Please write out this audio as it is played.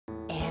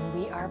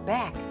we are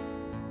back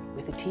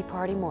with the Tea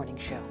Party Morning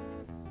Show.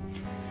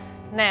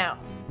 Now,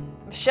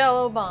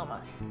 Michelle Obama,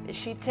 is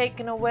she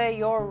taking away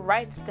your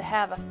rights to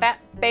have a fat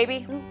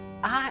baby?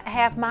 I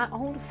have my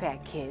own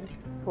fat kid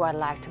who I'd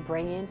like to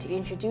bring in to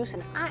introduce,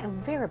 and I am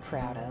very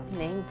proud of,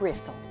 named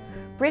Bristol.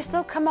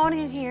 Bristol, come on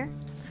in here.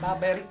 Bye,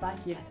 Betty.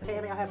 Thank you.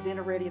 Tammy, I'll have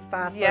dinner ready at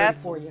 5:30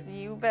 Yes, for you.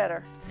 you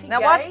better. See, Now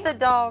gay? watch the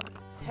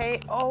dogs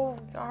take. Oh,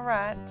 all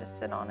right. Just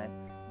sit on it.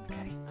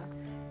 Okay.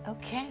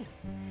 Okay.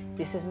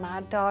 This is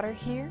my daughter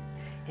here,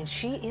 and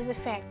she is a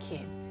fat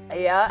kid.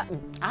 Yeah,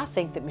 I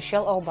think that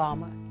Michelle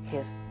Obama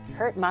has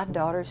hurt my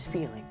daughter's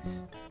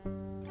feelings.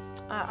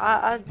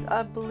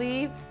 I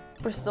believe,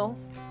 Bristol.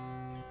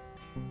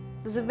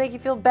 Does it make you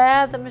feel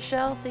bad that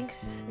Michelle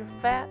thinks you're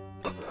fat?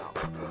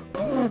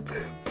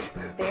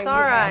 It's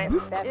all right.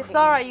 It's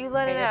all right. You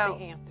let it out.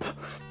 You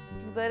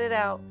let it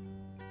out.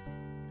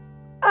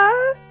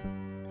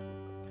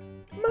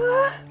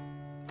 My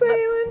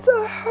feelings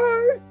are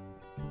hurt,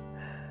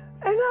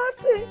 and I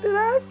think that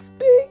I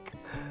speak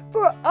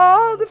for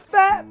all the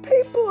fat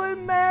people in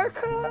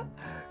America,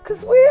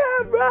 because we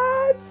have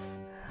rights,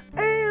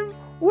 and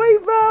we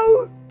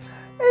vote,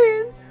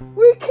 and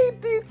we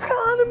keep the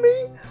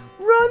economy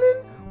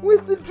running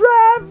with the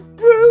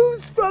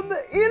drive-thrus from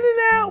the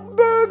In-N-Out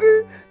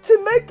Burger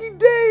to Mickey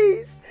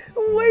D's.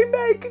 We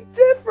make a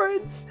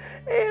difference,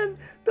 and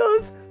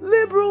those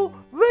liberal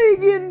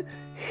vegan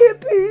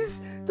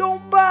hippies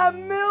don't buy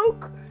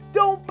milk,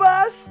 don't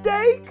buy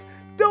steak,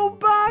 don't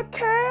buy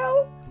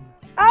cow.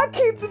 I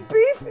keep the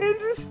beef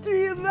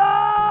industry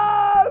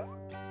alive.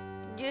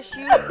 Yes,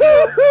 you do.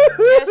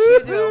 Yes,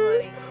 you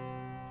do, honey.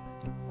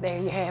 There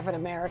you have it,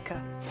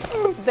 America.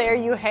 There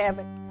you have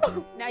it.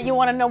 Now you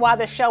want to know why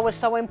the show is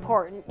so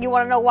important. You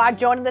want to know why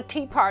joining the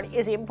Tea Party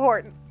is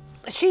important.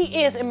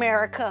 She is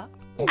America.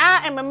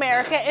 I am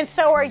America, and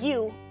so are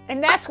you.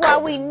 And that's why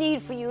we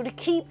need for you to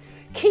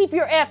keep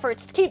your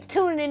efforts, keep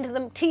tuning into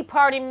the Tea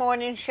Party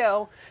Morning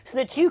Show so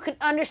that you can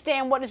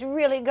understand what is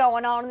really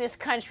going on in this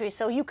country,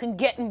 so you can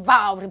get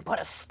involved and put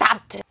a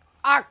stop to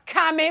our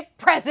commie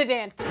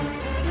president.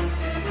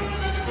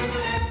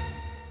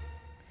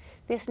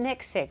 This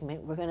next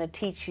segment, we're going to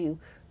teach you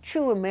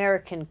true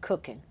American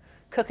cooking.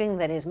 Cooking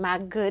that is my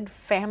good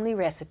family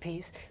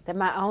recipes that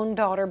my own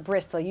daughter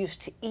Bristol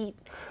used to eat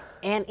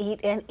and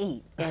eat and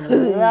eat and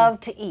love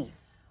to eat.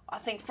 I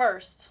think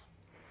first,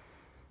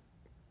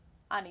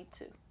 I need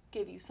to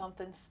give you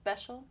something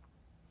special.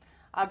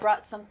 I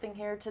brought something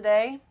here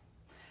today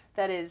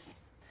that is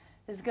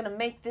going to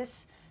make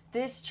this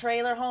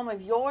trailer home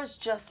of yours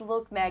just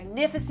look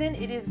magnificent.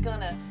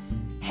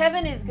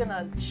 Heaven is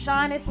gonna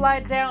shine its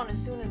light down as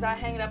soon as I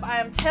hang it up. I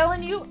am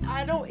telling you,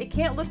 it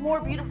can't look more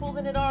beautiful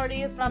than it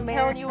already is, but I'm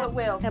telling you it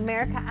will.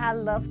 America, I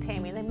love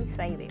Tammy. Let me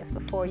say this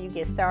before you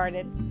get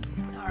started.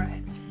 All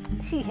right.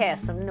 She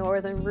has some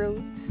northern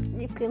roots.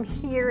 You can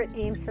hear it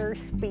in her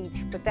speech,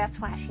 but that's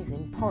why she's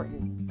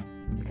important,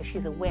 because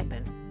she's a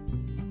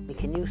weapon. We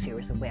can use her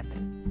as a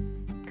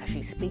weapon, because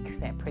she speaks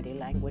that pretty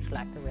language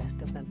like the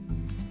rest of them.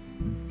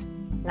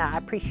 Now, I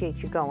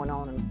appreciate you going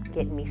on and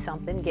getting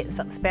something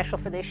special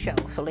for this show.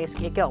 So let's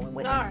get going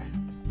with it. All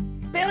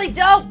right. Billy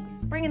Joe,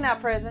 bring in that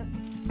present.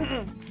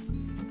 Hey,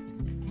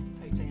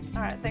 Tammy.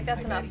 All right, I think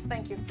that's enough. Betty.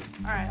 Thank you.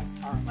 All right.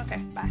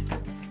 Okay, bye.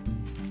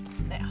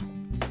 Now,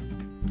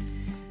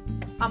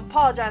 I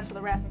apologize for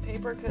the wrapping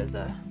paper because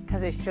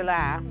it's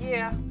July.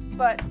 yeah,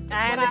 but it's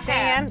I what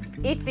understand.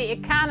 have. It's the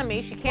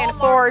economy. She can't Walmart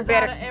afford was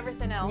better. out of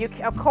everything else.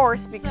 Of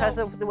course, because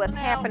So, of what's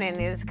now, happening in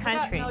this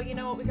country. No, you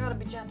know what? We gotta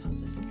be gentle.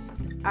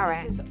 All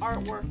right. This is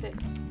artwork that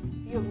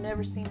you have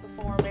never seen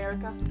before,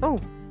 America. Oh,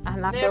 I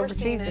knocked Never over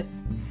seen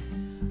Jesus.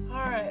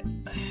 All right.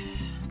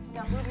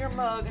 Now move your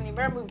mug, and you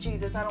better move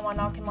Jesus. I don't want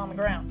to knock him on the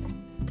ground.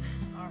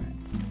 All right.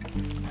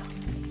 Now,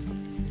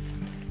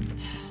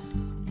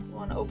 you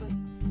want to open?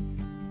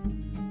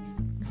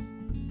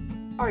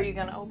 Are you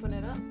gonna open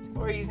it up,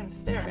 or are you gonna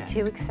stare at it?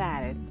 Too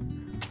excited.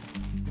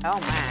 Oh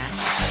my.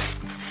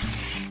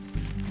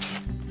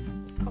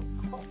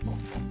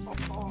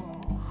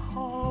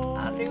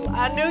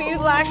 I knew you'd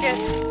like it.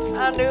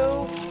 I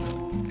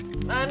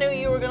knew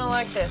you were gonna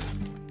like this.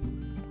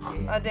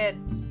 I did.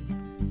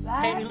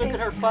 Tammy, look at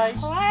her face.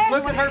 classic.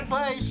 Look at her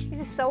face. This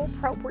is so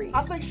appropriate.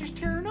 I think she's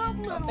tearing up a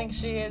I little. think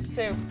she is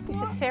too. This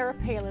is Sarah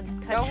Palin,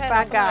 Go touched ahead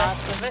by and open the God.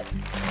 rest of it.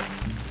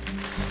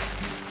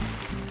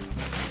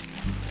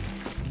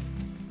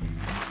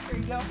 Here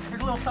you go.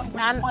 Here's a little something we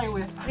can play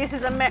with. This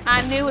is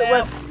I knew it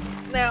was.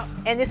 Now,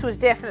 and this was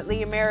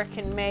definitely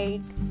American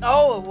made.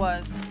 Oh, it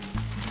was.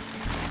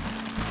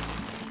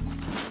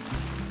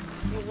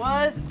 It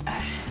was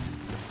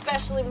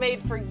especially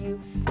made for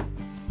you.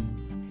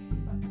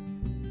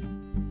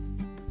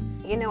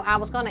 You know, I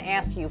was going to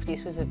ask you if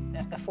this was a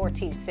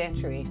 14th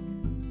century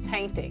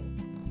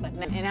painting. But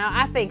now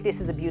I think this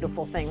is a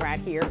beautiful thing right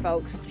here,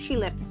 folks. She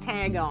left the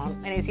tag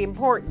on, and it's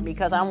important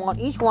because I want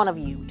each one of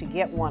you to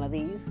get one of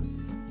these.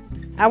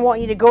 I want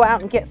you to go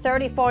out and get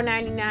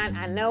 $34.99.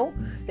 I know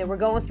that we're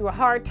going through a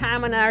hard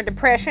time in our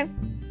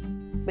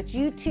depression, but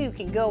you too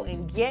can go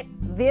and get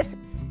this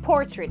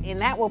portrait,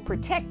 and that will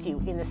protect you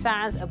in the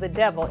signs of the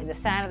devil, in the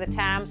sign of the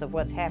times of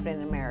what's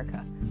happening in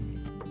America.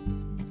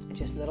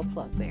 Just a little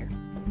plug there.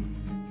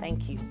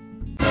 Thank you.